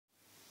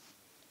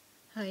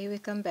Hi,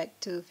 welcome back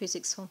to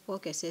Physics from 4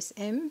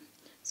 KSSM.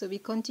 So we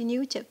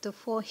continue Chapter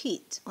 4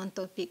 Heat on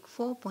topic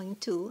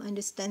 4.2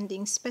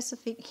 Understanding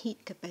Specific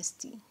Heat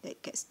Capacity. Let's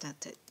get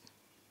started.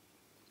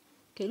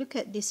 Okay, look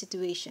at this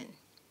situation.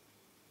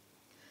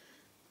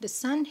 The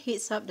sun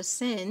heats up the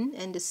sand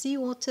and the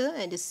seawater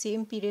at the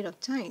same period of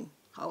time.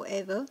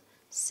 However,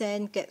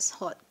 sand gets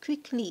hot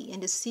quickly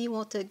and the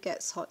seawater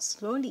gets hot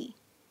slowly.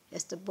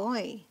 That's the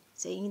boy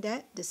saying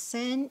that the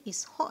sand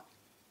is hot.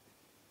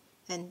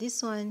 And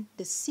this one,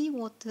 the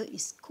seawater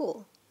is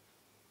cold.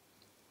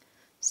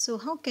 So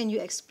how can you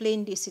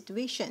explain this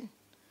situation?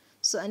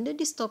 So under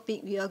this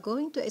topic, we are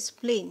going to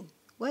explain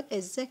what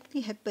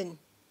exactly happened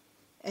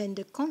and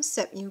the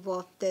concept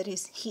involved, that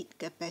is heat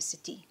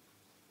capacity.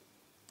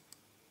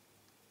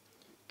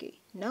 Okay,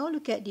 now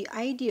look at the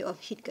idea of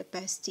heat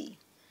capacity.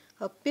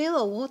 A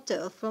pail of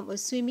water from a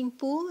swimming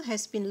pool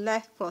has been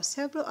left for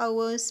several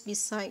hours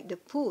beside the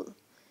pool.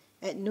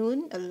 At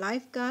noon, a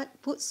lifeguard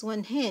puts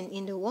one hand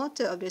in the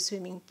water of the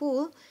swimming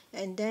pool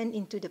and then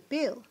into the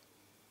pail.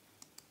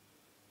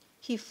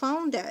 He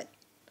found that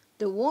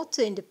the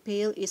water in the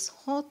pail is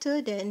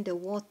hotter than the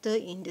water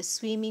in the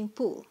swimming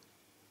pool.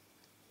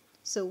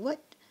 So what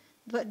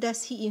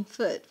does he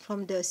infer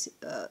from the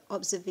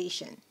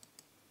observation?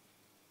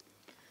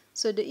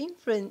 So the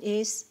inference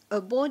is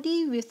a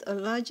body with a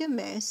larger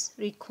mass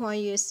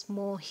requires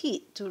more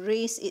heat to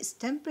raise its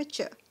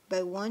temperature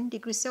by 1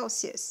 degree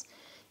Celsius.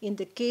 In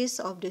the case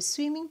of the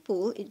swimming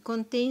pool, it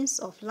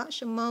contains a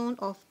large amount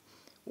of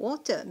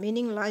water,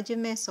 meaning larger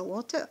mass of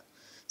water.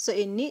 So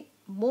it needs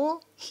more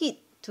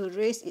heat to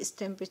raise its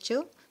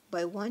temperature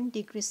by 1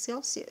 degree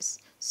Celsius.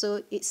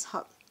 So it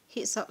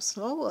heats up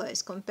slower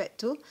as compared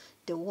to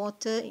the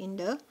water in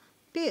the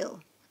pail.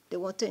 The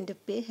water in the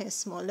pail has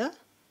smaller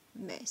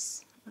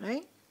mass,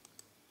 right?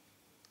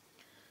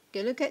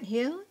 Okay, look at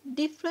here.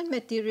 Different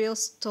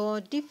materials store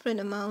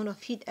different amount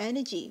of heat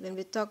energy. When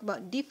we talk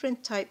about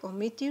different type of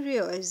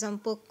material,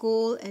 example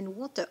gold and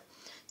water.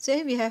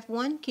 Say we have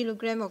 1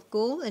 kilogram of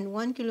gold and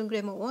 1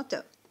 kilogram of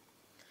water.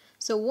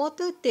 So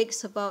water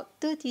takes about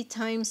 30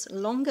 times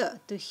longer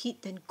to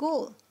heat than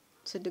gold.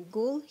 So the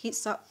gold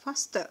heats up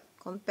faster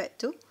compared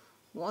to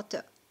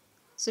water.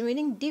 So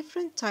meaning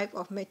different type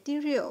of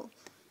material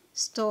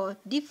store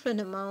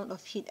different amount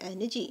of heat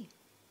energy.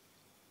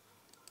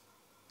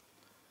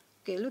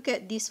 Okay, look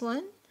at this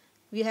one.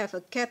 We have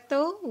a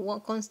kettle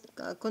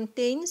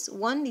contains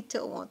 1 liter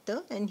of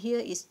water and here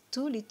is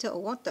 2 liter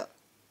of water.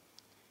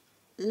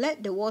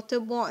 Let the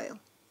water boil.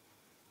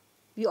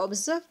 We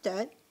observe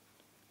that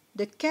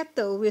the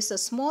kettle with a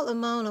small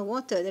amount of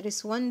water, that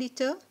is 1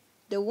 liter,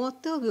 the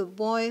water will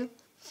boil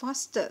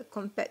faster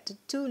compared to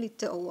 2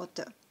 liter of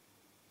water.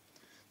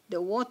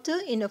 The water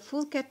in a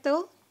full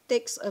kettle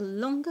takes a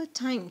longer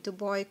time to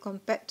boil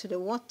compared to the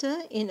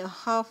water in a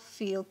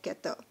half-filled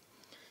kettle.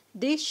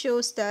 This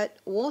shows that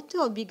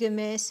water of bigger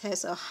mass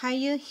has a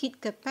higher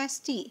heat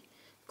capacity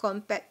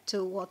compared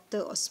to water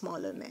of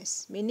smaller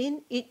mass,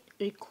 meaning it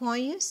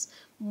requires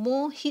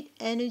more heat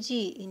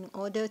energy in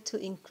order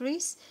to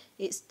increase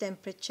its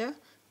temperature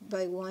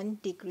by 1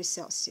 degree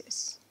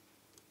Celsius.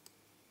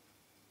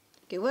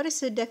 Okay, what is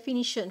the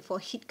definition for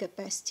heat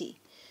capacity?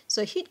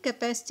 So heat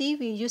capacity,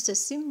 we use a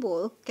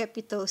symbol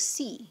capital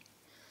C.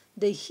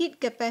 The heat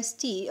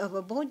capacity of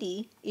a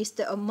body is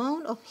the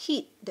amount of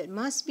heat that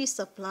must be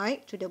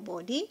supplied to the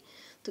body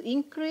to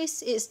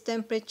increase its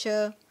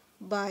temperature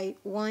by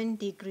 1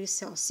 degree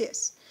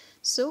Celsius.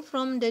 So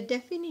from the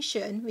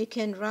definition, we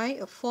can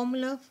write a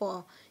formula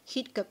for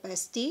heat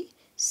capacity.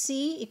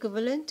 C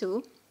equivalent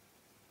to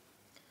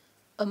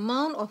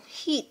amount of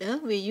heat.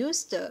 We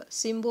use the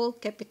symbol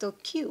capital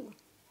Q,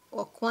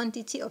 or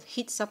quantity of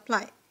heat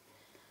supplied.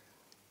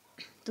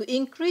 To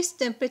increase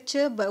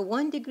temperature by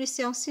 1 degree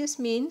Celsius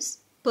means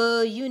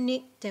per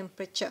unit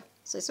temperature.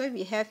 So that's why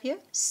we have here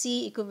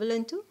C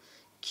equivalent to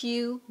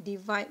Q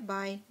divided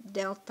by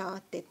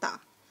delta theta.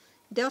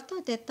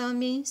 Delta theta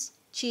means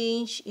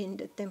change in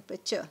the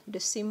temperature. The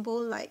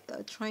symbol like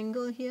a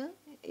triangle here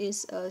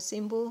is a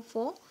symbol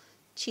for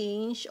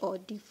change or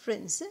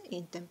difference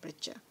in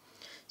temperature.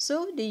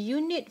 So the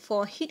unit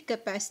for heat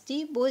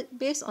capacity,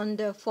 based on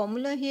the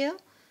formula here,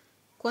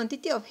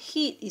 quantity of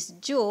heat is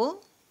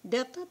joule,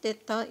 delta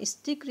theta is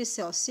degree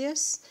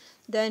Celsius,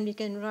 then we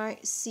can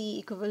write C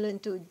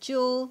equivalent to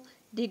joule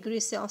degree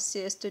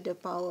Celsius to the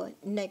power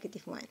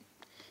 -1.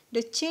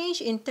 The change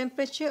in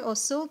temperature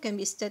also can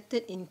be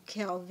stated in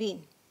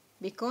Kelvin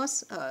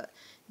because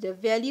the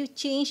value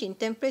change in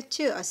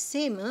temperature are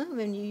same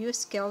when you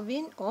use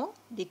Kelvin or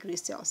degree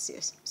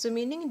Celsius. So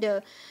meaning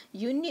the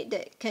unit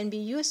that can be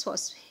used for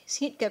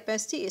heat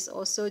capacity is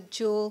also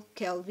joule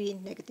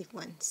Kelvin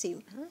 -1,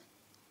 same.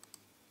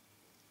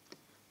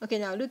 Okay,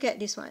 now look at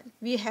this one.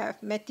 We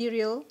have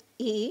material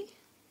A,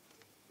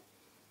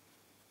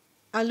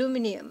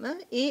 aluminium.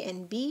 A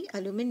and B,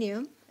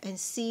 aluminium, and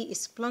C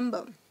is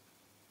plumbum.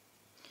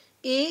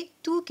 A,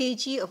 2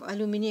 kg of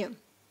aluminium.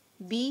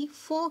 B,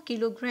 4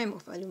 kg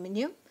of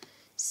aluminium.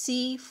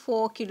 C,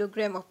 4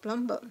 kg of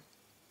plumbum.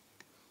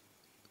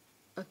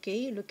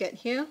 Okay, look at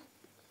here.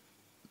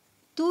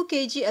 2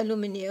 kg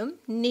aluminium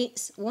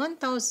needs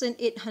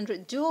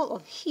 1,800 joule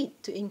of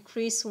heat to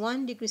increase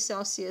 1 degree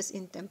Celsius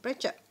in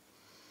temperature.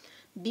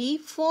 B.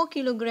 4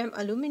 kg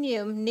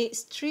aluminium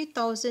needs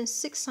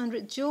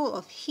 3,600 joule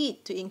of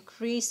heat to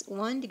increase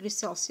 1 degree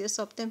Celsius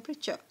of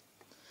temperature.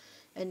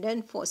 And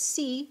then for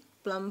C,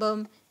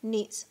 plumbum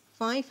needs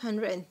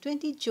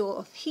 520 joule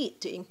of heat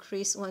to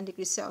increase 1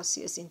 degree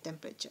Celsius in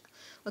temperature.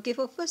 Okay,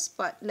 for first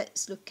part,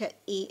 let's look at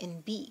A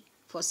and B.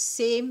 For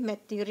same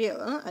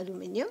material,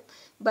 aluminium,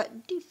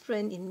 but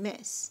different in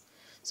mass.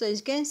 So as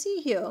you can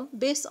see here,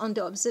 based on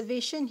the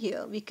observation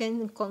here, we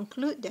can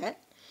conclude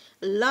that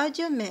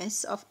larger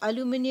mass of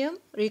aluminium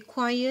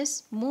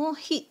requires more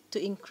heat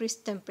to increase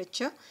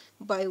temperature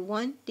by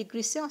 1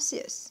 degree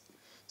Celsius.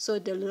 So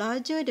the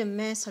larger the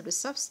mass of the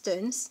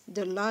substance,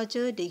 the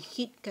larger the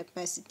heat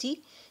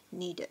capacity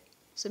needed.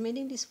 So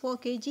meaning this 4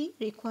 kg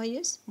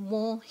requires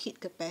more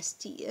heat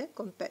capacity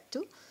compared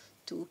to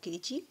 2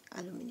 kg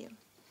aluminium.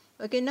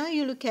 Okay, now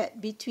you look at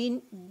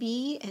between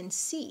B and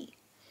C.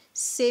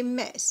 Same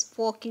mass,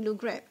 4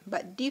 kg,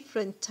 but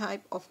different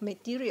type of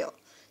material.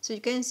 So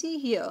you can see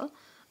here,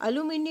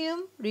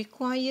 aluminium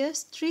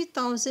requires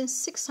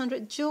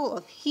 3,600 joule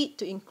of heat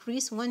to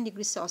increase 1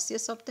 degree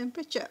Celsius of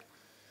temperature.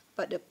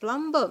 But the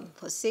plumbum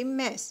for same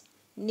mass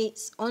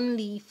needs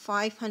only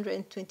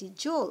 520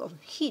 joule of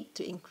heat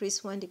to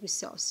increase 1 degree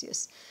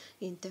Celsius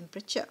in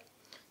temperature.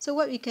 So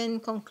what we can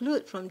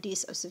conclude from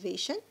this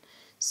observation?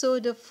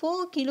 So the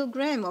 4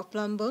 kg of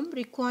plumbum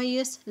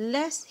requires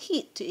less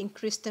heat to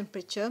increase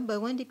temperature by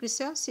 1 degree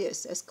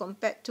Celsius as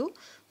compared to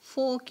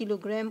 4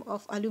 kg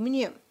of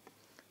aluminium.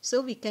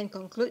 So we can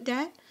conclude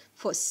that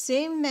for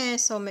same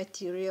mass of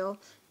material,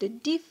 the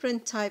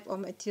different type of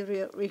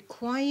material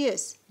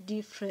requires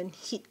different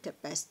heat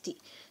capacity.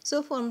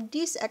 So from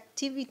this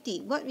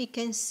activity, what we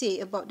can say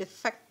about the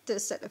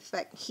factors that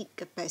affect heat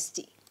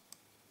capacity?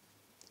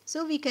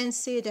 So we can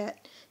say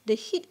that the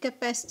heat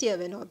capacity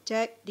of an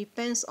object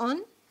depends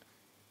on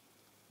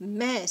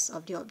mass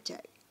of the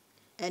object.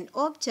 An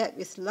object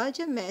with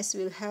larger mass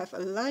will have a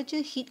larger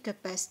heat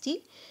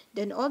capacity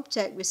than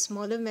object with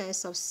smaller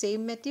mass of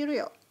same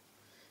material.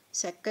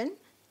 Second,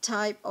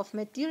 type of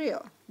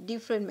material.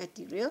 Different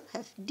material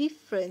have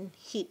different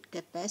heat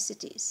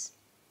capacities.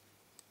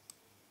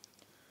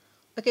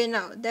 Okay,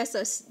 now there's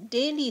a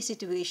daily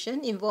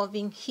situation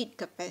involving heat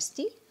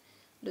capacity.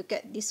 Look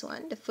at this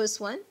one, the first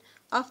one.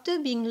 After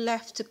being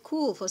left to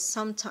cool for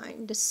some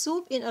time, the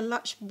soup in a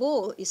large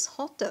bowl is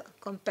hotter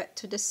compared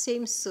to the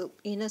same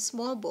soup in a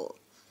small bowl.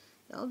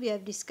 Now we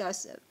have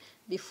discussed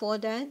before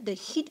that the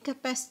heat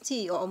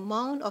capacity or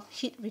amount of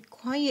heat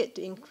required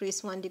to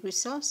increase 1 degree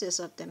Celsius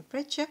of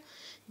temperature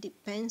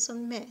depends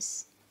on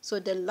mass.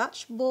 So the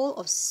large bowl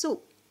of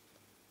soup,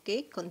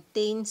 okay,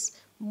 contains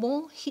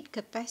more heat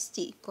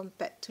capacity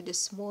compared to the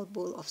small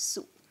bowl of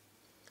soup.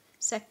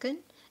 Second,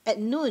 at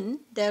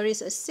noon, there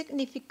is a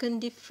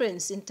significant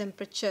difference in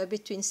temperature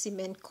between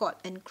cement cord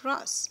and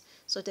crust.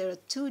 So there are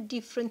two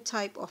different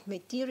types of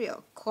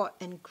material, cord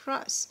and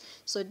crust.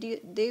 So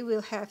they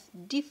will have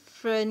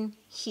different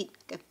heat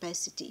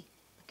capacity.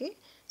 Okay,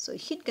 so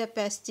heat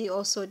capacity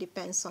also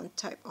depends on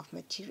type of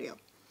material.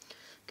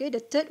 Okay, the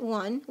third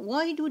one,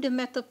 why do the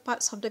metal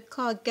parts of the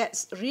car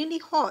get really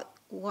hot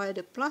while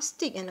the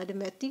plastic and other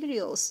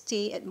materials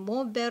stay at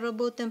more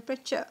bearable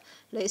temperature?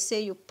 Let's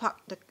say you park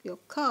your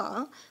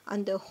car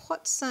under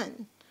hot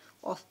sun.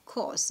 Of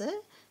course,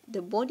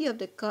 the body of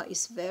the car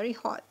is very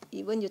hot.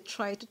 Even you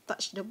try to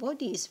touch the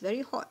body, it's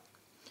very hot.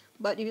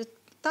 But if you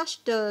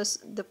touch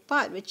the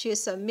part which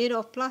is made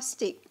of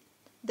plastic,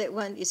 that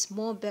one is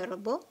more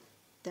bearable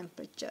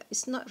temperature.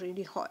 It's not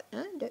really hot,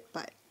 that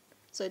part.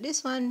 So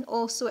this one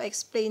also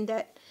explains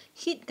that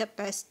heat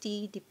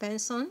capacity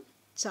depends on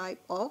type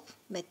of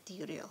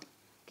material.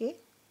 Okay.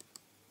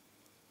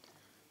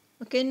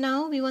 Okay,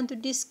 now we want to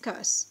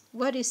discuss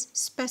what is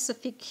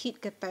specific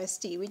heat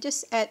capacity. We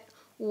just add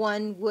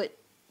one word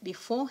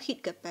before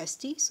heat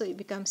capacity, so it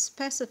becomes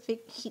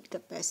specific heat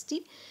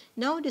capacity.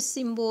 Now the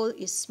symbol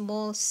is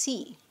small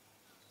c.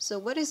 So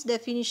what is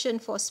definition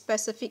for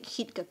specific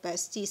heat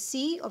capacity?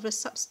 C of the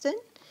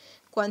substance,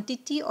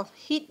 quantity of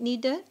heat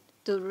needed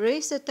to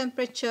raise the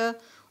temperature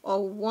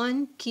of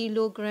 1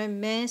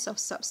 kilogram mass of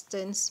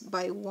substance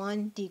by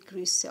 1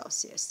 degree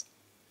Celsius.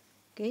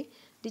 Okay,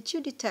 did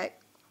you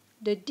detect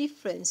the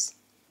difference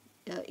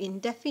in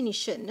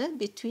definition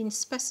between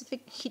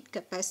specific heat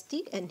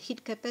capacity and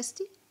heat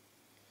capacity?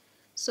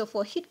 So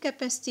for heat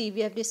capacity,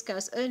 we have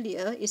discussed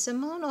earlier, is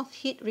amount of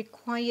heat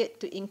required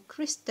to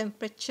increase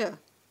temperature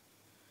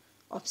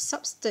of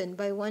substance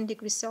by 1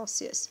 degree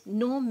Celsius.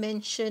 No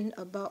mention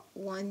about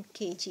 1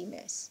 kg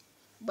mass.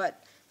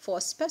 But for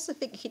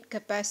specific heat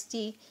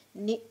capacity,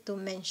 need to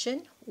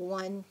mention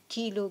 1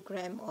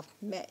 kilogram of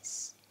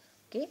mass.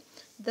 Okay,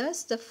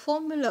 thus the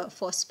formula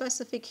for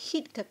specific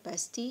heat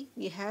capacity,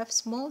 we have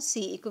small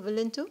c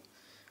equivalent to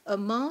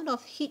amount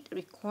of heat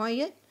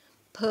required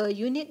per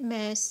unit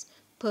mass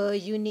per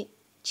unit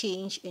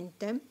change in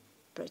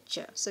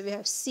temperature. So we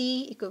have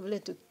C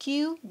equivalent to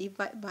Q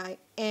divided by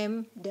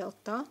M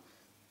delta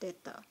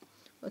theta.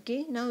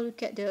 Okay, now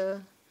look at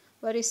the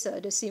what is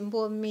the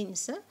symbol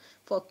means.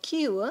 For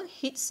Q,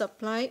 heat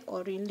supply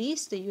or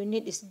release, the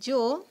unit is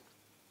joule.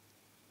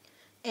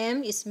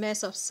 M is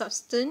mass of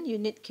substance,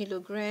 unit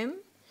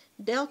kilogram.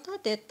 Delta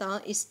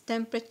theta is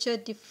temperature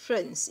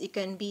difference. It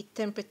can be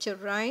temperature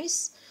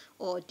rise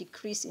or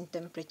decrease in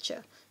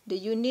temperature. The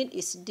unit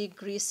is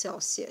degrees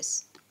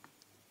Celsius.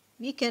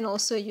 We can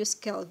also use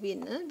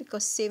Kelvin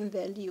because same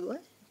value,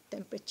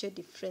 temperature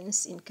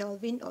difference in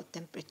Kelvin or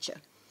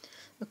temperature.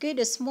 Okay,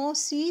 the small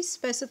c,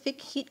 specific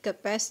heat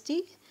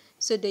capacity.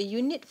 So the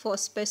unit for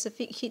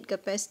specific heat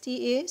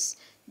capacity is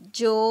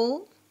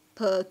joule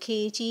per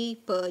kg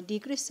per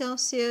degree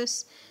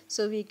Celsius.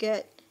 So we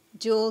get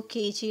joule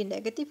kg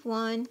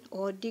 -1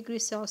 or degree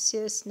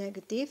Celsius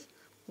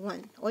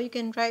 -1. Or you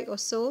can write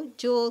also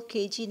joule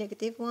kg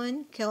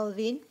 -1,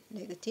 Kelvin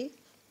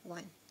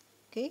 -1.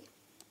 Okay.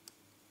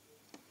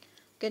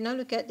 Okay, now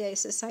look at the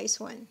exercise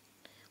 1.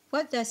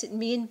 What does it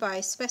mean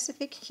by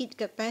specific heat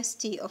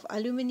capacity of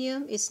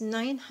aluminium is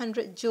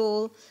 900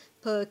 joule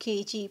per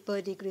kg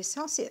per degree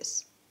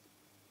Celsius?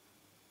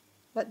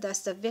 What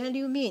does the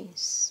value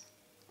means?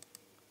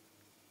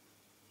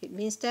 It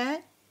means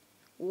that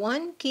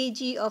 1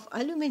 kg of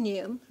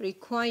aluminium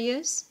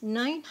requires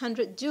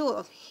 900 joule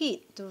of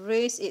heat to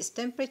raise its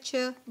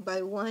temperature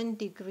by 1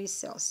 degree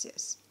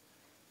Celsius.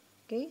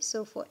 Okay,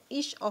 so for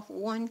each of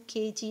 1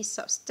 kg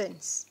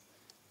substance,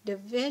 the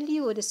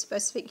value of the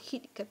specific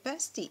heat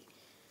capacity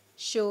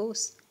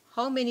shows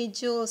how many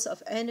joules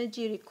of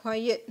energy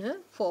required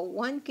for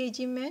 1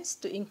 kg mass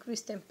to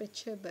increase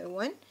temperature by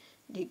 1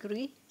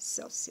 degree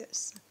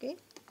Celsius.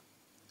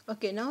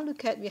 Okay, now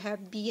look at, we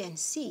have B and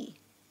C.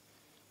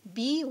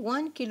 B,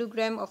 1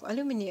 kilogram of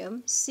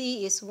aluminium.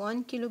 C is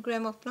 1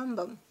 kilogram of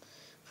plumbum.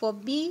 For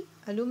B,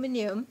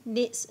 aluminium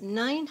needs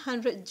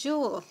 900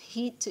 joule of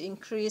heat to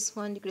increase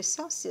 1 degree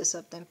Celsius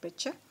of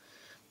temperature.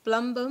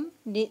 Plumbum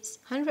needs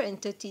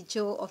 130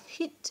 joule of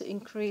heat to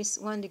increase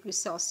 1 degree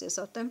Celsius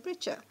of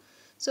temperature.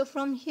 So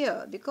from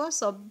here,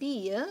 because of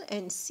B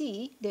and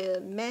C,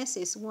 the mass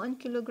is 1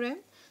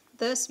 kilogram.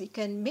 Thus, we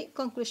can make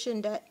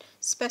conclusion that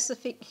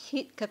specific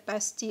heat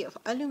capacity of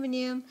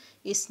aluminium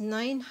is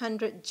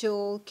 900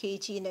 joule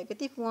kg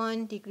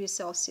 -1 degree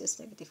Celsius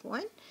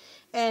 -1.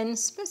 And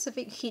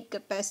specific heat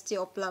capacity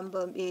of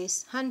plumbum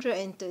is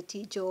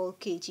 130 joule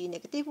kg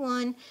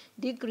 -1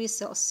 degree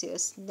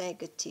Celsius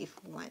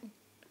 -1.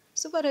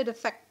 So what are the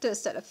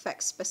factors that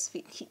affect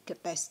specific heat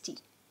capacity?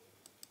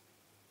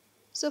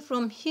 So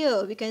from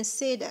here, we can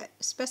say that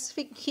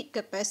specific heat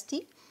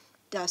capacity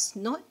does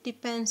not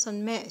depend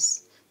on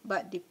mass,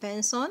 but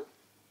depends on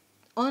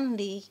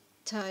only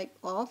type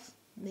of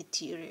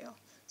material.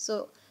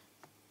 So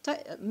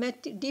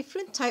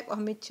different type of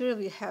material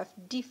will have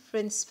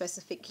different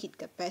specific heat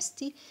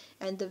capacity,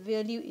 and the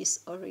value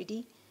is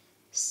already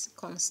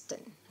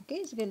constant.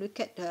 Okay, so we can look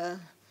at the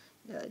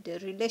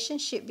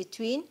relationship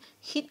between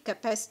heat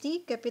capacity,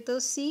 capital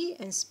C,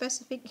 and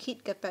specific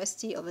heat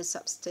capacity of a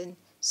substance,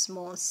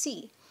 small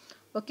c.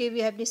 Okay, we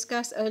have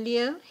discussed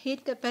earlier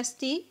heat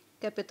capacity,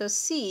 capital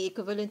C,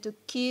 equivalent to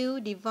Q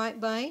divided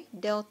by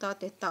delta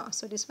theta.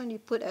 So this one we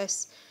put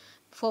as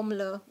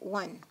formula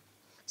 1.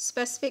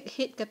 Specific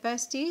heat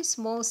capacity,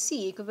 small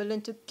c,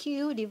 equivalent to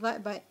Q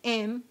divided by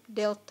M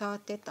delta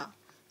theta.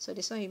 So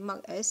this one we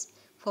mark as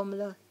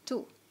formula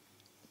 2.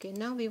 Okay,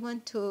 now we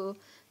want to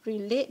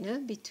relate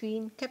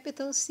between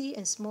capital C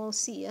and small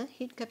c,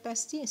 heat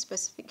capacity and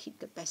specific heat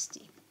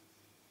capacity.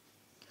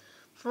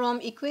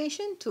 From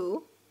equation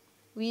 2,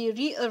 we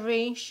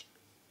rearrange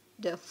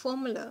the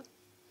formula.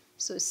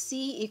 So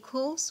C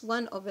equals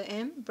 1 over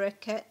M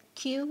bracket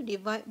Q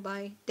divided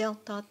by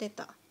delta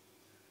theta.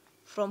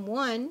 From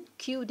 1,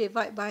 Q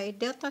divided by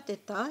delta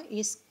theta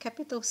is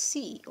capital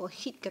C or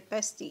heat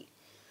capacity.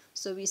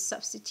 So we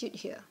substitute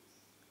here.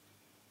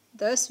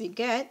 Thus we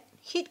get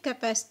heat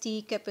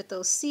capacity,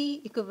 capital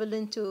C,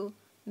 equivalent to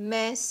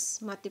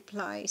mass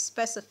multiply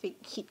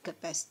specific heat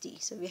capacity.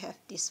 So we have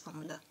this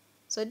formula.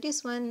 So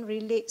this one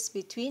relates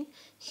between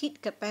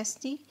heat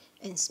capacity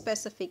and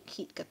specific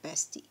heat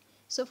capacity.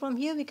 So from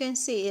here we can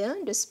say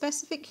the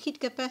specific heat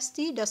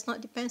capacity does not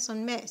depend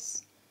on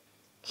mass.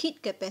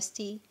 Heat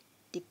capacity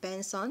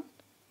depends on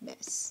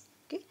mass.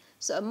 Okay?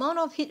 So amount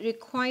of heat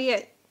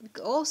required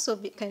also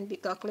can be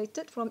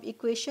calculated from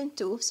equation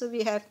 2. So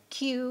we have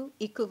Q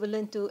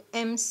equivalent to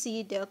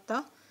MC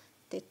delta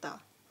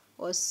theta.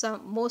 Or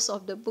most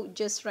of the book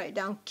just write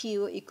down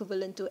Q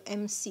equivalent to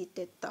MC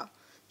theta.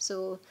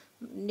 So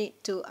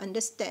need to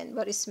understand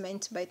what is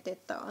meant by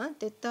theta.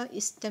 Theta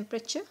is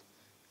temperature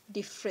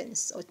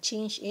difference or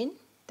change in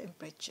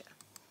temperature.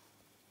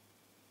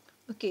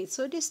 Okay,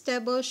 so this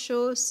table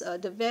shows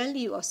the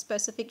value of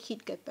specific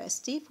heat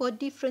capacity for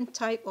different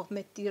type of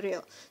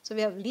material. So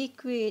we have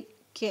liquid,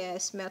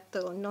 gas,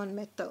 metal,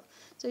 non-metal.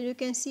 So you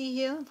can see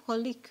here for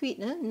liquid,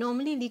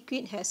 normally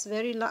liquid has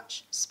very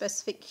large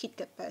specific heat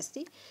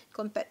capacity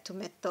compared to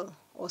metal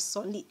or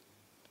solid.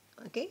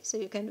 Okay, so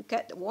you can look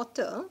at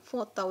water,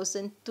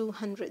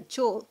 4,200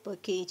 joule per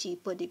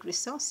kg per degree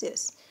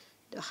Celsius,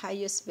 the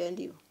highest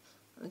value,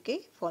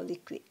 okay, for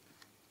liquid.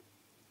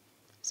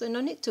 So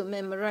no need to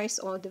memorize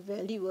all the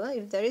value.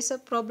 If there is a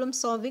problem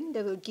solving,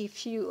 they will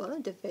give you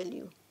the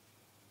value.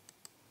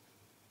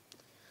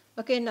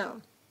 Okay,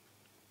 now,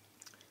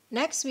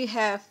 next we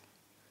have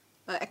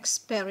an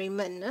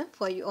experiment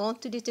for you all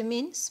to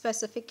determine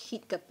specific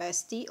heat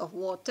capacity of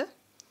water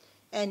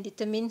and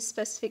determine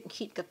specific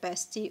heat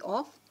capacity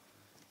of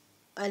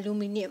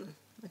aluminium.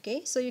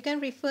 Okay, so you can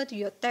refer to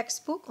your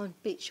textbook on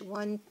page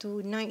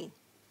 129.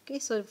 Okay,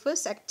 so the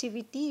first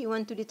activity, you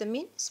want to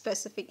determine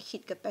specific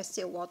heat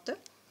capacity of water.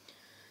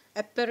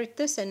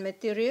 Apparatus and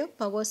material,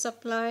 power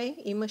supply,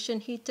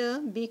 immersion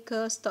heater,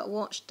 beaker,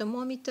 stopwatch,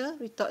 thermometer,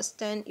 retort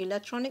stand,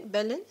 electronic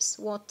balance,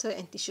 water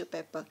and tissue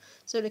paper.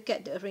 So look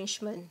at the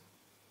arrangement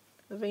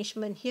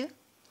here.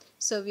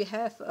 So we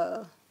have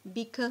a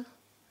beaker,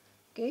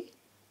 okay,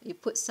 you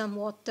put some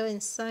water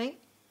inside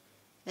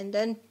and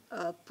then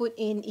put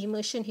in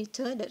immersion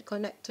heater that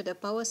connect to the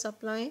power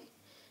supply,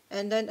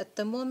 and then a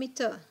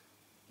thermometer,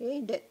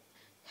 okay, that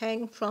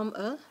hang from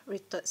a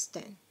retort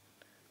stand.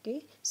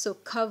 Okay, so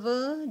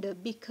cover the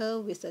beaker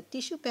with a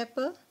tissue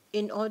paper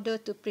in order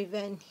to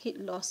prevent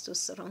heat loss to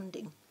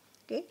surrounding.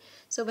 Okay,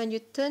 so when you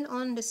turn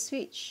on the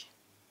switch,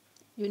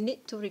 you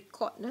need to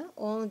record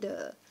all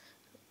the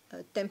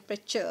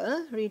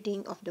temperature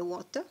reading of the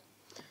water.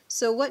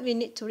 So what we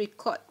need to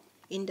record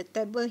in the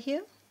table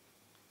here,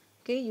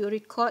 okay, you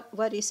record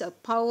what is a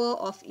power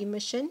of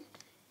immersion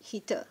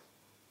heater,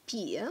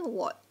 P,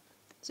 watt.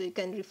 So you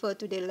can refer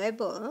to the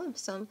label.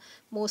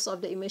 Most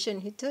of the immersion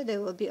heater,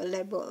 there will be a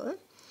label.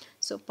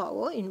 So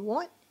power in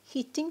watt,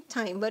 heating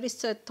time, what is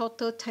the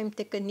total time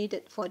taken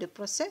needed for the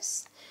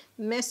process,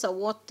 mass of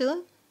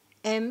water,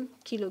 m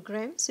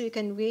kilogram, so you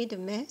can weigh the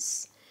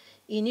mass,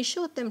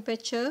 initial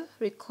temperature,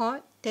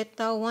 record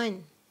theta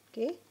 1,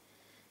 okay,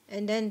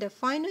 and then the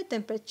final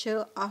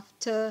temperature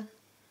after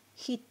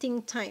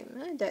heating time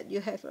that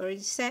you have already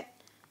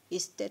set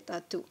is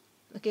theta 2.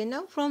 Okay,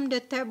 now from the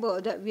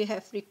table that we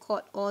have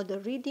record all the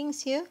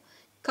readings here,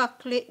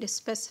 calculate the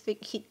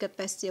specific heat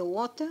capacity of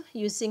water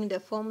using the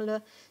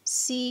formula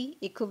C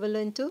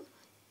equivalent to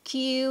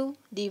Q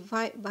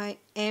divided by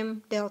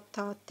M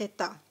delta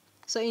theta.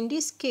 So in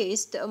this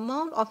case, the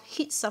amount of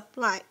heat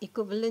supply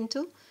equivalent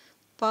to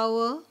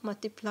power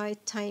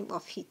multiplied time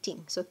of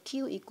heating. So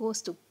Q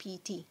equals to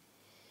PT.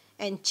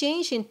 And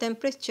change in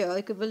temperature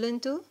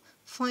equivalent to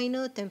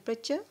final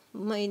temperature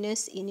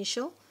minus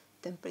initial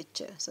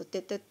temperature. So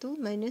theta 2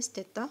 minus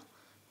theta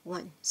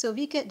 1. So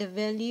we get the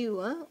value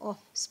of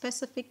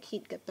specific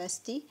heat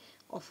capacity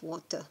of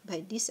water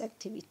by this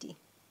activity.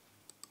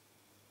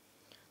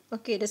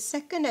 Okay, the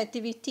second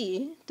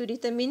activity to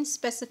determine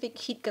specific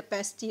heat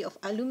capacity of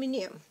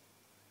aluminium.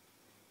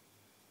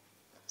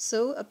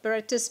 So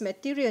apparatus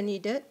material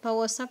needed,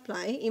 power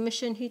supply,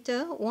 immersion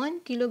heater, 1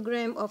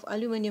 kilogram of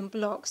aluminium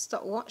block,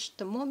 stopwatch,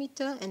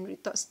 thermometer and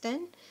retort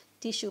stand,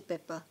 tissue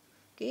paper.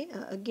 Okay,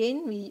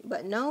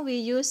 but now we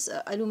use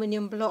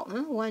aluminium block,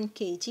 1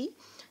 kg.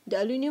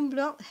 The aluminium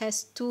block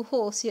has two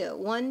holes here,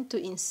 one to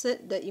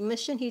insert the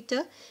immersion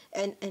heater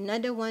and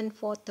another one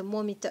for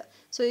thermometer.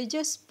 So you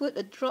just put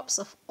a drops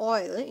of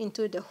oil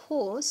into the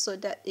hole so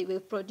that it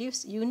will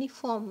produce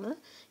uniform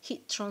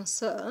heat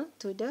transfer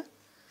to the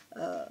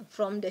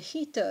from the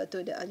heater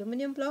to the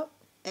aluminium block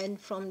and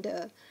from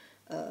the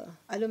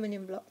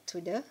aluminium block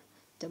to the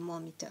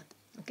thermometer.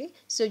 Okay,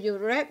 so you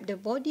wrap the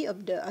body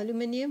of the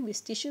aluminium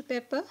with tissue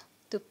paper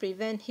to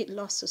prevent heat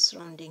loss to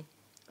surrounding.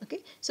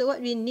 Okay, so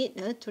what we need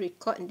to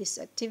record in this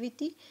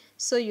activity,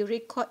 so you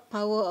record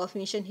power of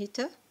immersion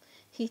heater,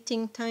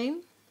 heating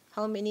time,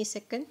 how many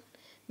seconds,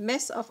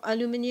 mass of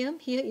aluminium,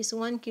 here is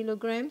 1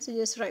 kilogram, so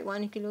just write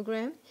 1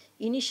 kilogram,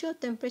 initial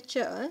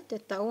temperature,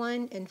 theta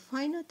 1, and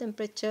final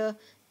temperature,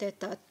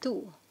 theta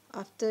 2,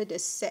 after the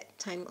set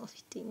time of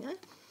heating.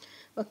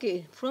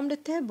 Okay, from the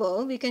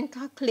table, we can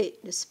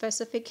calculate the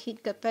specific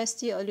heat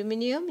capacity of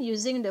aluminium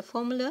using the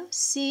formula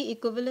C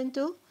equivalent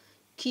to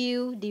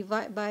Q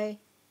divided by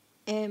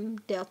M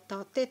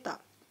delta theta.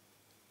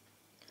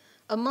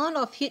 Amount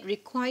of heat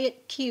required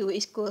Q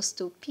is equals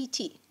to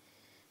PT,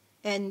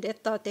 and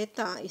delta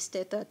theta is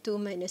theta 2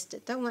 minus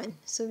theta 1.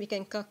 So we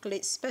can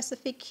calculate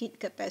specific heat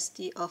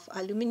capacity of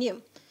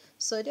aluminium.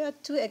 So there are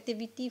two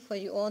activities for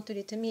you all to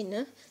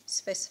determine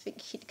specific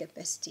heat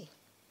capacity.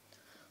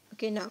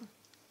 Okay, now,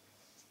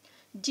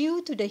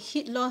 due to the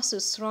heat loss to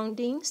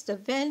surroundings, the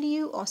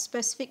value of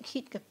specific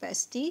heat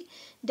capacity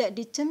that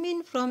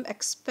determined from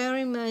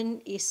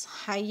experiment is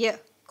higher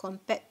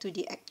compared to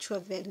the actual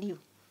value.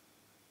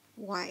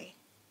 Why?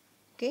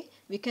 Okay,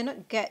 we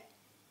cannot get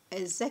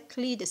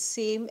exactly the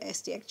same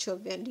as the actual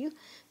value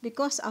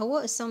because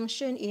our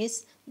assumption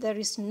is there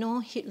is no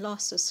heat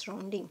loss to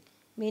surrounding,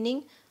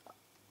 meaning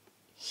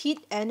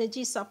heat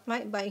energy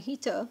supplied by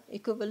heater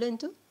equivalent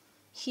to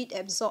heat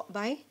absorbed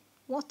by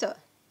water.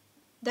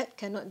 That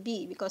cannot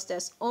be because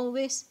there's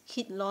always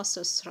heat loss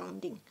to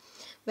surrounding.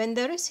 When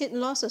there is heat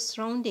loss to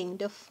surrounding,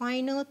 the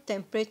final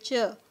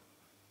temperature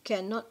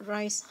cannot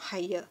rise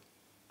higher.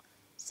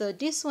 So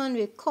this one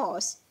will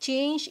cause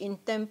change in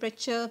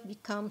temperature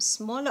becomes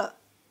smaller.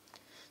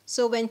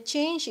 So when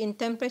change in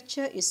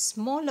temperature is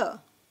smaller,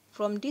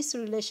 from this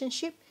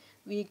relationship,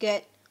 we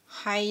get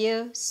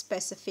higher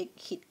specific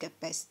heat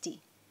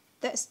capacity.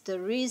 That's the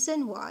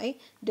reason why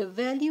the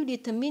value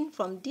determined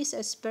from this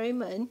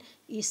experiment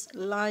is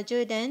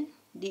larger than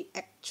the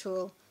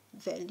actual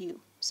value.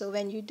 So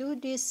when you do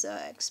this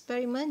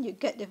experiment, you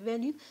get the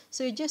value.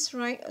 So you just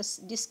write a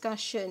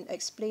discussion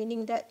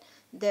explaining that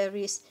there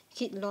is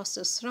heat loss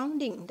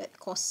surrounding that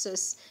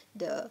causes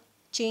the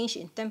change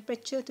in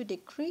temperature to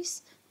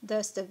decrease.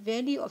 Thus, the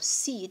value of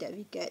C that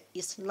we get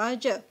is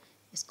larger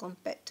as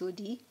compared to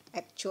the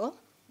actual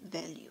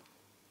value.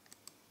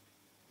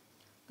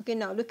 Okay,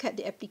 now look at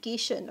the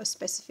application of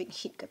specific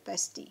heat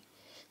capacity.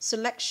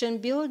 Selection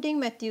building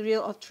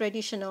material of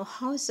traditional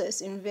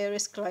houses in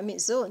various climate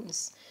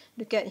zones.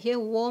 Look at here,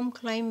 warm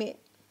climate,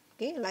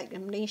 okay, like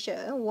in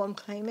Malaysia, warm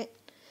climate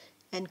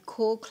and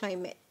cold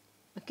climate.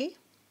 Okay,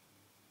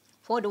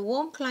 for the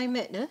warm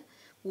climate,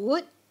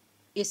 wood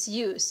is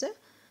used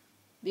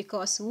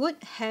because wood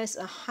has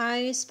a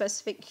high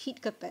specific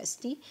heat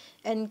capacity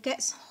and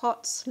gets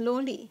hot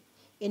slowly.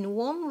 In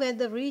warm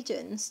weather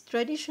regions,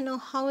 traditional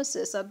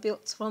houses are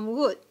built from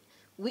wood,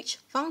 which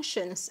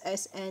functions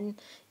as an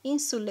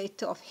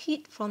insulator of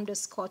heat from the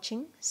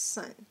scorching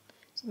sun.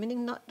 So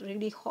meaning not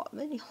really hot,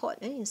 very hot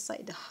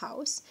inside the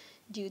house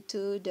due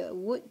to the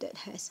wood that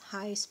has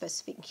high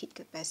specific heat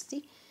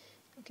capacity.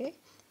 Okay.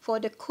 For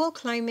the cold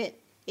climate,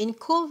 in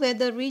cold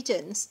weather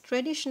regions,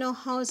 traditional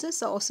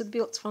houses are also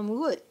built from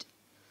wood.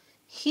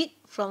 Heat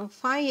from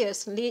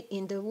fires lit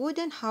in the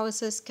wooden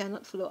houses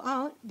cannot flow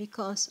out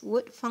because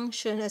wood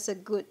functions as a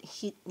good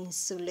heat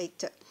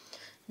insulator.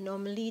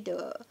 Normally,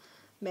 the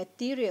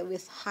material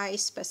with high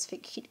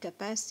specific heat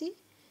capacity,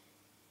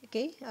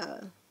 okay,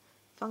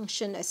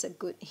 function as a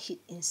good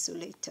heat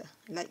insulator,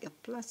 like a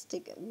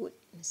plastic, wood,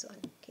 and so on.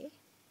 Okay.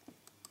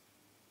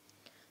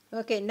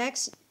 Okay,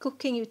 next,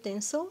 cooking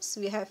utensils.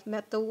 We have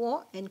metal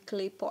wok and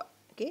clay pot.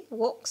 Okay,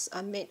 woks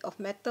are made of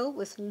metal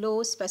with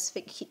low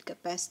specific heat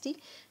capacity.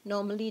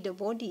 Normally, the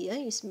body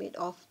is made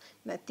of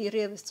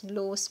material with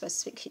low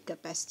specific heat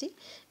capacity.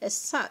 As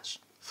such,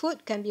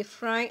 food can be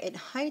fried at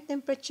high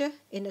temperature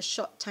in a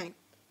short time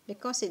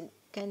because it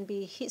can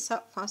be heats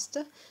up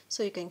faster,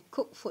 so you can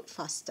cook food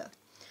faster.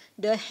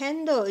 The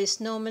handle is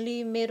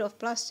normally made of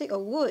plastic or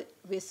wood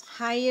with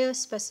higher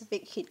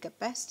specific heat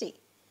capacity,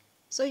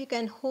 so you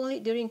can hold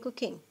it during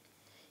cooking.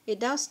 It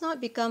does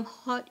not become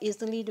hot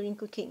easily during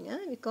cooking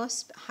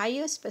because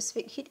higher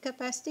specific heat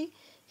capacity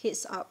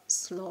heats up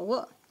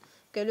slower.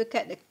 Okay, look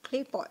at the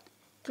clay pot.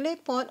 Clay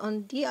pot,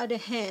 on the other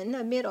hand,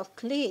 are made of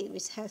clay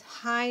which has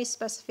high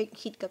specific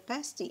heat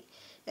capacity.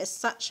 As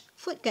such,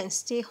 food can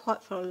stay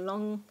hot for a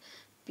long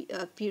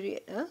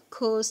period,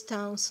 cools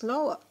down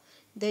slower.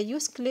 The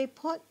used clay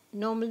pot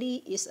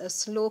normally is a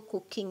slow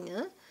cooking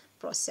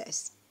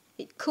process.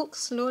 It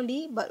cooks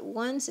slowly, but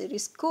once it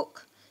is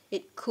cooked,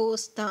 it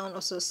cools down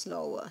also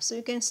slower. So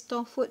you can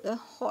store food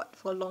hot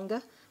for a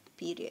longer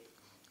period.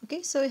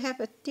 Okay, so we have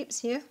a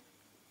tips here.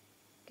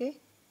 Okay,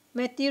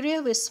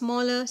 material with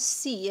smaller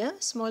C,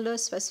 smaller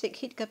specific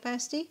heat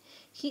capacity,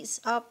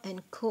 heats up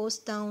and cools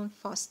down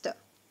faster.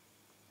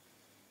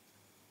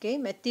 Okay,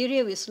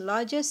 material with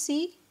larger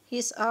C,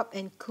 heats up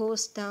and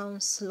cools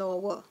down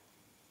slower.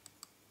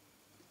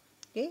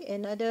 Okay,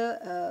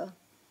 another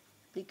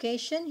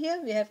application here,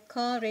 we have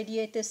car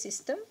radiator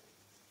system.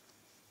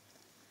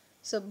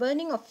 So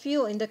burning of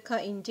fuel in the car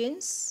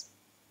engines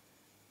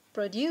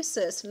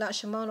produces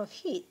large amount of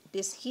heat.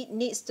 This heat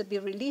needs to be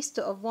released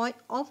to avoid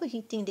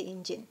overheating the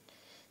engine.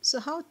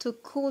 So how to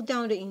cool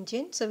down the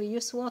engine? So we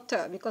use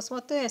water because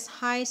water has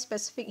high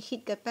specific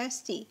heat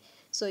capacity.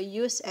 So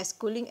used as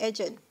cooling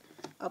agent.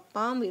 A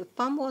pump will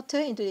pump water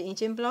into the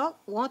engine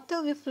block.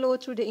 Water will flow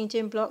through the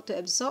engine block to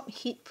absorb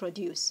heat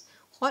produced.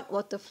 Hot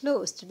water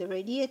flows to the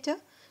radiator.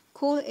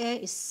 Cool air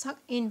is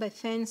sucked in by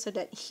fans so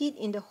that heat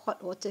in the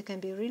hot water can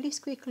be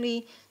released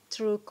quickly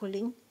through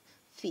cooling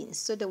fins.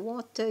 So the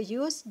water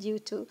used due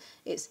to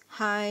its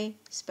high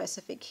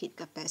specific heat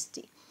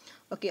capacity.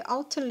 Okay,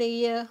 outer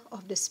layer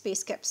of the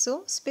space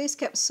capsule. Space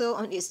capsule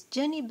on its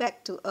journey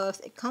back to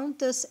Earth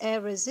encounters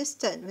air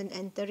resistance when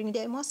entering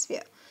the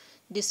atmosphere.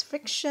 This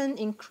friction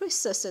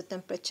increases the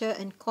temperature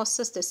and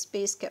causes the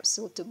space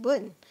capsule to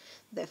burn.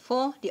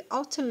 Therefore, the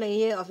outer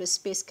layer of the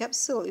space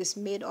capsule is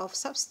made of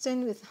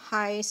substance with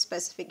high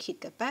specific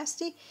heat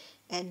capacity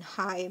and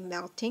high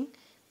melting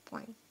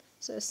point.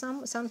 So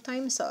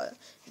sometimes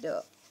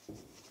the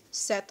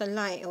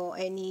satellite or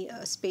any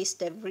space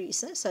debris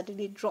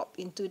suddenly drop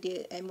into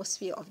the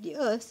atmosphere of the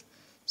Earth,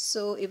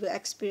 so it will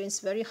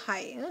experience very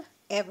high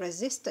air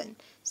resistance.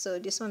 So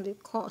this one will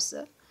cause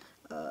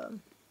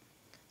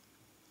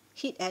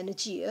heat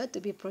energy to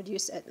be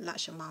produced at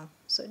large amount.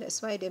 So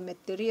that's why the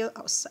material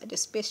outside the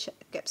space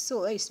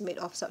capsule is made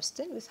of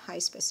substance with high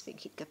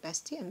specific heat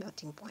capacity and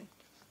melting point.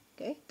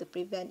 Okay, to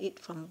prevent it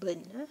from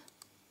burn.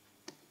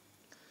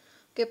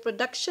 Okay,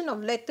 production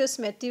of lattice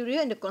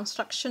material and the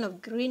construction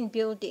of green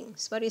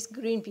buildings. What is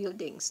green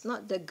buildings?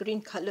 Not the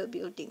green color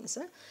buildings.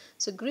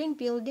 So green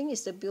building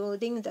is the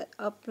building that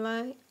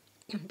apply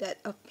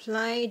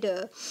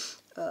the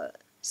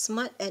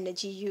smart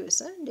energy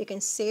use. They can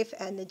save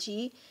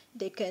energy.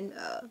 They can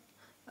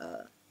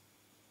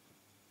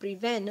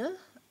prevent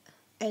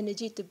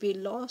energy to be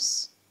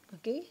lost.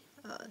 Okay,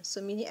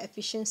 so meaning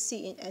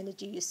efficiency in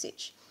energy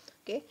usage.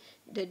 Okay,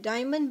 the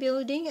diamond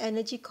building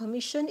energy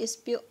commission is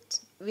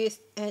built with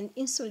an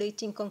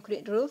insulating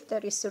concrete roof.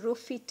 That is a roof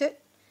fitted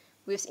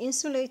with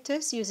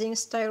insulators using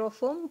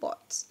styrofoam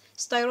boards.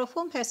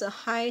 Styrofoam has a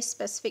high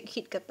specific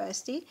heat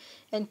capacity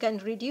and can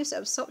reduce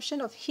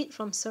absorption of heat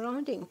from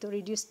surrounding to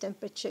reduce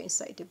temperature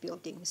inside the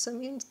building. So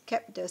means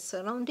kept the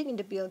surrounding in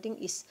the building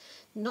is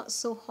not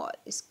so hot.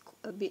 It's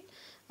a bit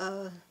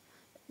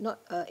not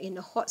in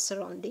a hot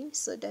surrounding.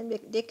 So then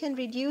they can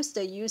reduce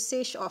the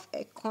usage of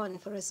aircon,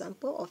 for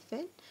example, or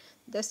fan.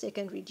 Thus they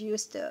can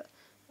reduce the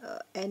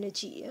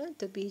energy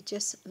to be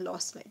just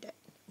lost like that.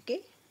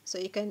 Okay. So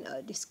you can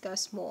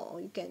discuss more,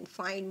 or you can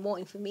find more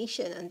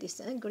information on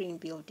this green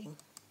building.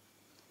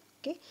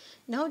 Okay,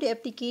 now the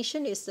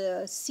application is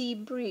the sea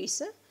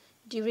breeze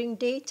during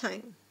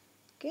daytime.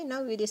 Okay,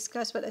 now we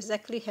discuss what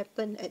exactly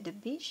happened at the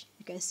beach.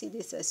 You can see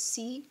this as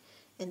sea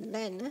and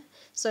land.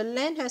 So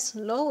land has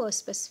lower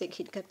specific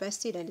heat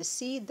capacity than the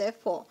sea.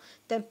 Therefore,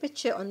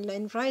 temperature on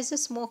land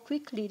rises more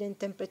quickly than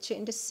temperature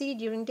in the sea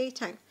during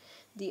daytime.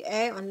 The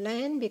air on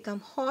land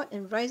becomes hot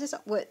and rises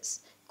upwards.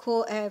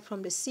 Cold air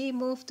from the sea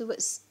move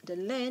towards the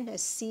land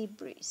as sea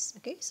breeze.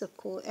 Okay, so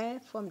cold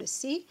air from the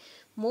sea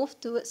move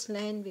towards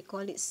land, we call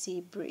it sea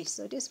breeze.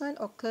 So this one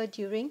occur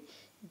during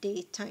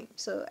daytime.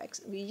 So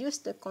we use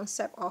the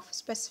concept of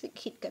specific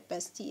heat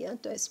capacity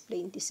to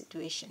explain this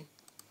situation.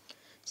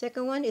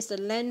 Second one is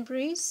the land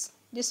breeze.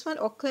 This one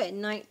occur at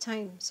night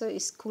time, so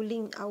it's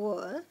cooling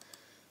hour.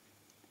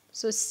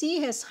 So sea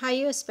has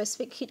higher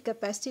specific heat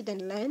capacity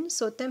than land,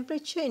 so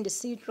temperature in the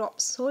sea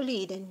drops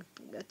slowly than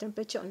the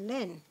temperature on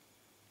land.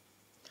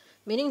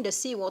 Meaning the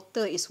sea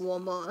water is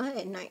warmer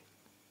at night,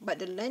 but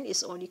the land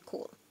is only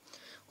cold.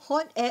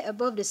 Hot air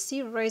above the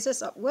sea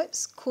rises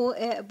upwards, cold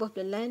air above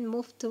the land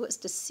moves towards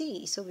the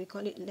sea, so we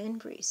call it land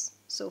breeze.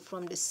 So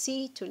from the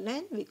sea to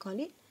land, we call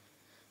it,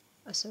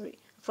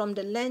 from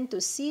the land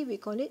to sea, we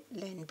call it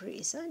land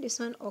breeze. This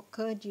one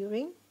occur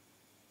during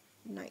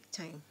night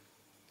time.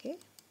 Okay.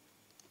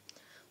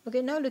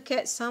 Okay, now look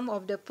at some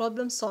of the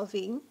problem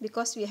solving.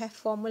 Because we have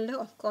formula,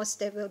 of course,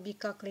 there will be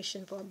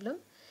calculation problem.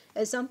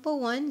 Example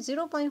 1,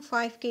 0.5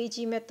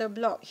 kg metal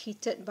block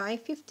heated by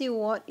 50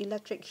 watt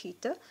electric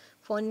heater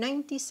for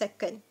 90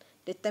 seconds.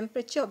 The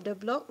temperature of the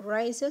block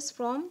rises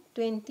from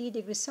 20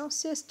 degrees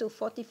Celsius to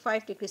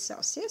 45 degrees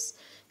Celsius.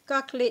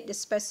 Calculate the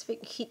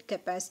specific heat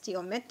capacity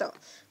of metal.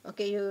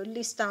 Okay, you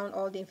list down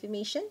all the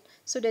information.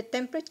 So the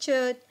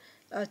temperature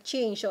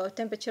change or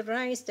temperature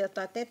rise,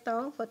 delta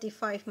theta,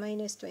 45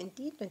 minus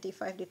 20,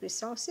 25 degrees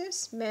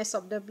Celsius. Mass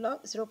of the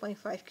block,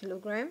 0.5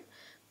 kilogram.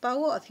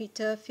 Power of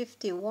heater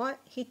 50 watt,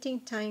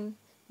 heating time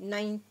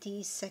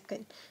 90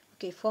 seconds.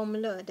 Okay,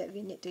 formula that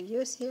we need to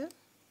use here.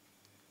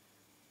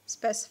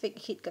 Specific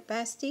heat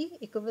capacity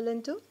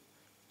equivalent to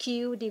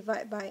Q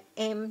divided by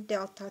M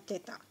delta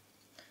theta.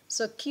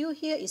 So Q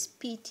here is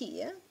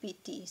PT,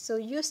 PT. So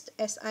used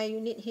SI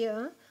unit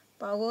here,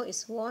 power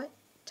is watt,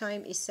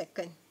 time is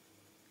second.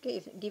 Okay,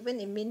 if given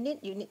in minute,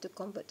 you need to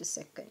convert to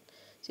second.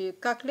 So you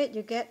calculate,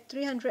 you get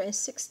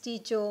 360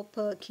 joule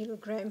per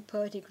kilogram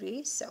per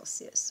degree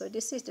Celsius. So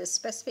this is the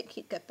specific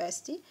heat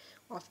capacity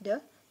of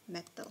the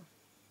metal.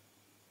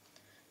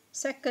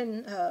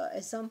 Second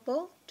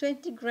example,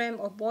 20 grams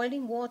of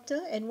boiling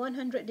water at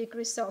 100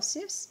 degrees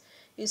Celsius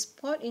is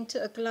poured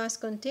into a glass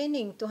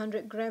containing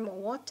 200 grams of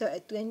water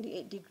at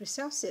 28 degrees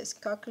Celsius.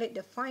 Calculate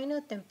the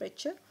final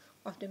temperature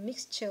of the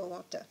mixture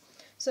water.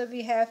 So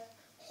we have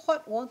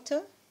hot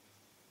water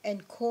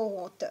and cold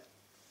water.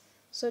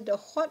 So the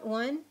hot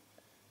one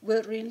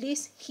will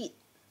release heat.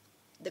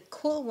 The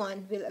cold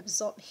one will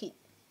absorb heat.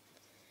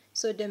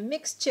 So the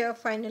mixture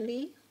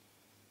finally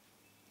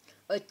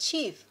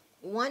achieve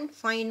one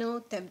final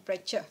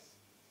temperature.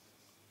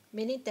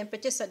 Meaning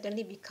temperature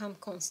suddenly become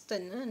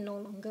constant, no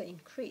longer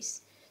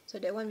increase. So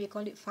that one we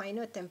call it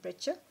final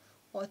temperature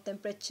or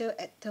temperature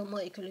at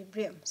thermal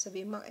equilibrium. So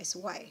we mark as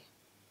Y.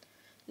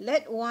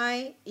 Let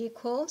Y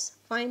equals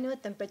final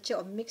temperature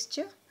of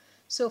mixture.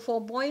 So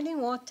for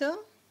boiling water,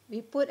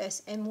 we put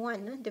as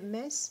M1, the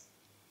mass,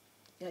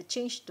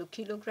 change to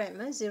kilogram,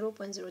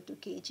 0.02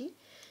 kg.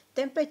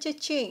 Temperature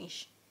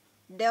change,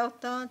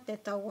 delta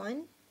theta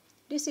 1.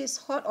 This is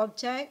hot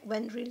object.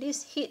 When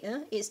release heat,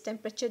 its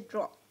temperature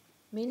drop,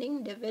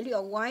 meaning the value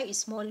of Y is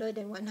smaller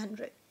than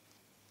 100.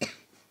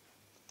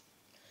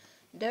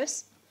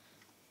 Thus,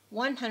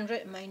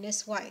 100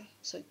 minus Y.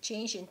 So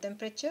change in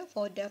temperature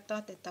for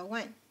delta theta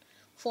 1.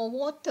 For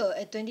water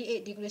at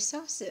 28 degrees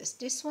Celsius,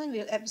 this one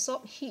will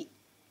absorb heat.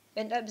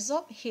 When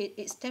absorb heat,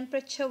 its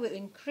temperature will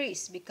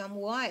increase, become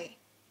Y.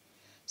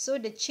 So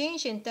the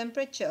change in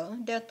temperature,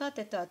 delta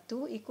theta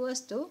 2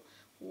 equals to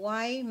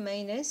Y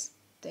minus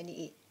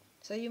 28.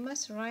 So you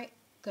must write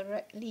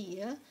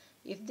correctly.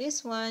 If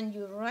this one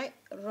you write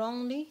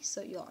wrongly,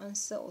 so your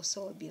answer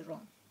also will be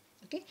wrong.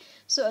 Okay,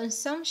 so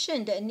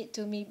assumption that need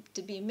to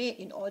be made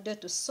in order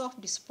to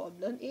solve this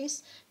problem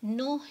is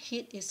no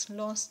heat is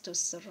lost to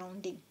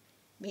surrounding.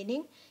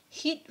 Meaning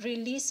heat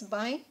released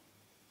by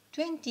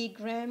 20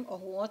 grams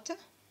of water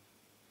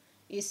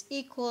is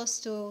equals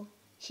to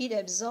heat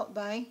absorbed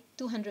by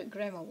 200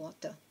 grams of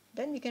water.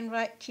 Then we can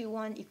write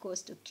Q1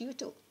 equals to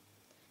Q2.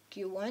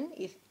 Q1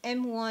 if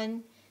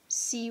M1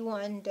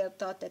 C1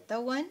 delta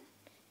theta 1,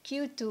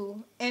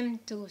 Q2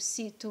 M2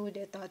 C2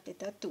 delta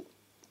theta 2.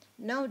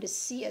 Now the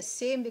C is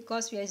same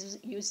because we are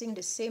using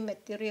the same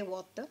material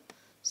water.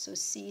 So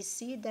C,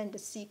 then the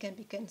C can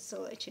be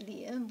cancelled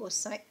actually, both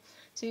sides.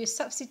 So you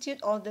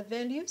substitute all the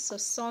values, so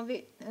solve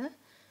it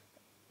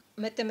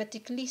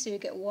mathematically, so you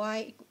get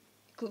Y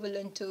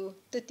equivalent to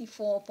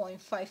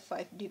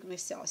 34.55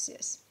 degrees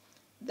Celsius.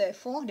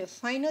 Therefore, the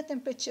final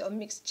temperature of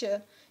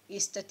mixture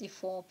is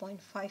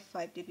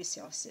 34.55 degrees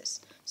Celsius.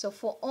 So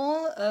for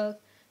all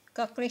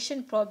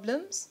calculation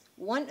problems,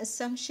 one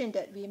assumption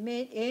that we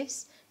made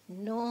is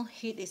no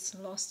heat is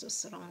lost to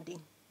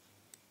surrounding.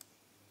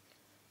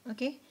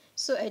 Okay,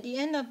 so at the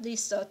end of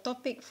this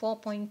topic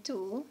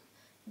 4.2,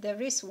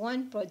 there is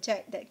one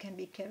project that can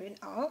be carried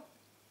out.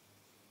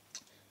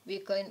 We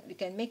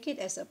can make it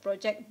as a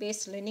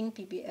project-based learning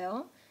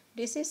PBL.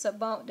 This is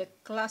about the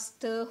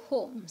cluster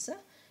homes.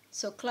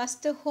 So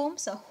cluster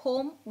homes are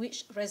homes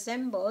which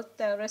resemble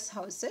terrace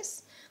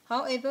houses.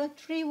 However,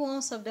 3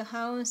 walls of the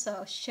house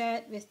are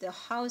shared with the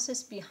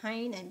houses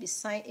behind and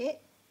beside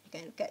it. You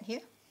can look at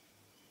here.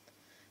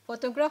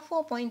 Photograph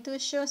 4.2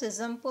 shows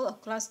example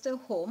of cluster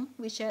home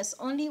which has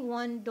only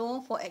one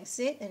door for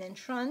exit and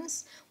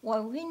entrance,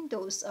 while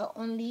windows are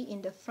only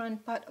in the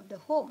front part of the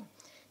home.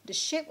 The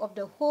shape of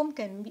the home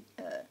can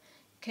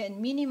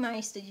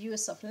minimize the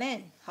use of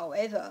land.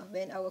 However,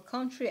 when our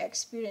country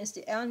experienced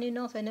the El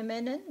Nino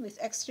phenomenon with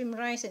extreme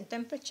rise in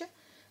temperature,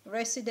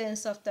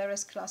 residents of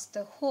terrace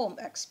cluster home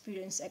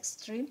experience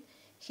extreme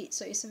heat.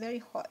 So it's very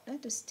hot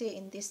to stay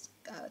in this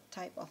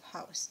type of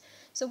house.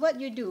 So what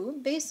you do,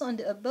 based on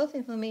the above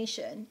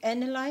information,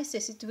 analyze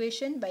the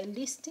situation by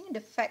listing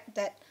the fact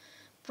that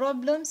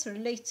problems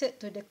related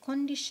to the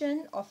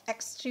condition of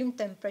extreme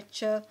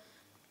temperature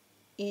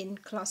in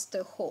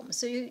cluster home.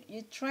 So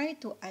you try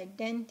to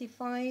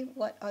identify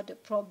what are the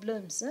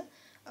problems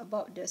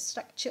about the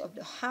structure of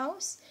the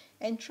house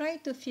and try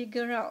to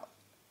figure out,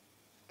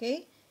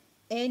 okay,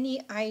 any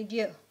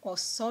idea or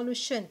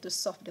solution to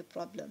solve the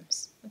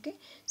problems. Okay,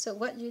 so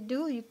what you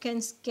do, you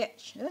can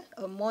sketch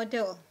a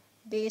model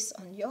based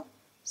on your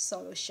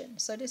solution.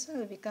 So this one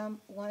will become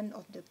one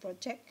of the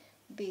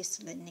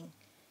project-based learning.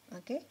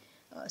 Okay,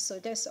 so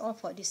that's all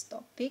for this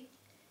topic.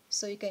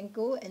 So you can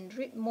go and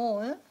read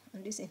more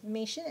on this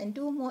information and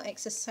do more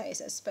exercise,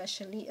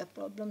 especially a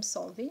problem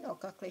solving or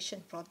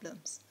calculation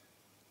problems.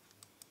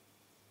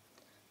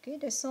 Okay,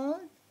 that's all.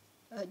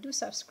 Do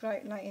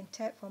subscribe, like and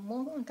tap for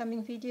more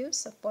oncoming videos.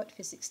 Support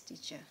physics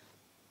teacher.